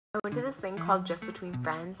I went to this thing called Just Between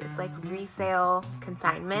Friends. It's like resale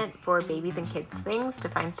consignment for babies and kids things to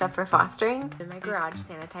find stuff for fostering. I'm in my garage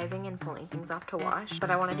sanitizing and pulling things off to wash,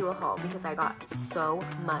 but I want to do a haul because I got so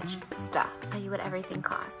much stuff. I'll tell you what everything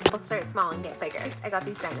costs. I'll start small and get bigger. I got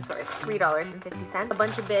these dinosaurs, $3.50. A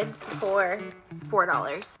bunch of bibs for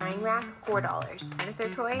 $4. Drying rack, $4. Dinosaur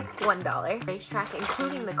toy, $1. Racetrack,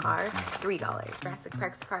 including the car, $3. Jurassic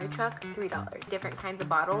Park Safari Truck, $3. Different kinds of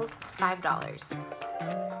bottles, $5.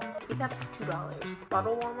 Sippy cups, $2.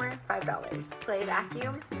 Bottle warmer, $5. Play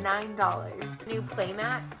vacuum, $9. New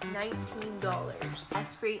playmat, $19.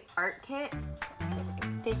 S-Free art kit,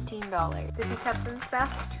 $15. Sippy cups and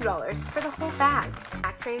stuff, $2 for the whole bag.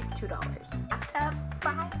 Back trays, $2. Bathtub,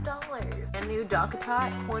 $5. And new dog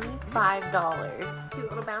tot, $25. Cute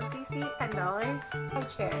little bouncy seat, $10. High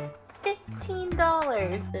chair,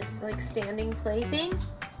 $15. This like standing plaything,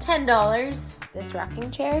 $10. This rocking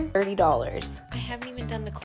chair, $30. I haven't even done the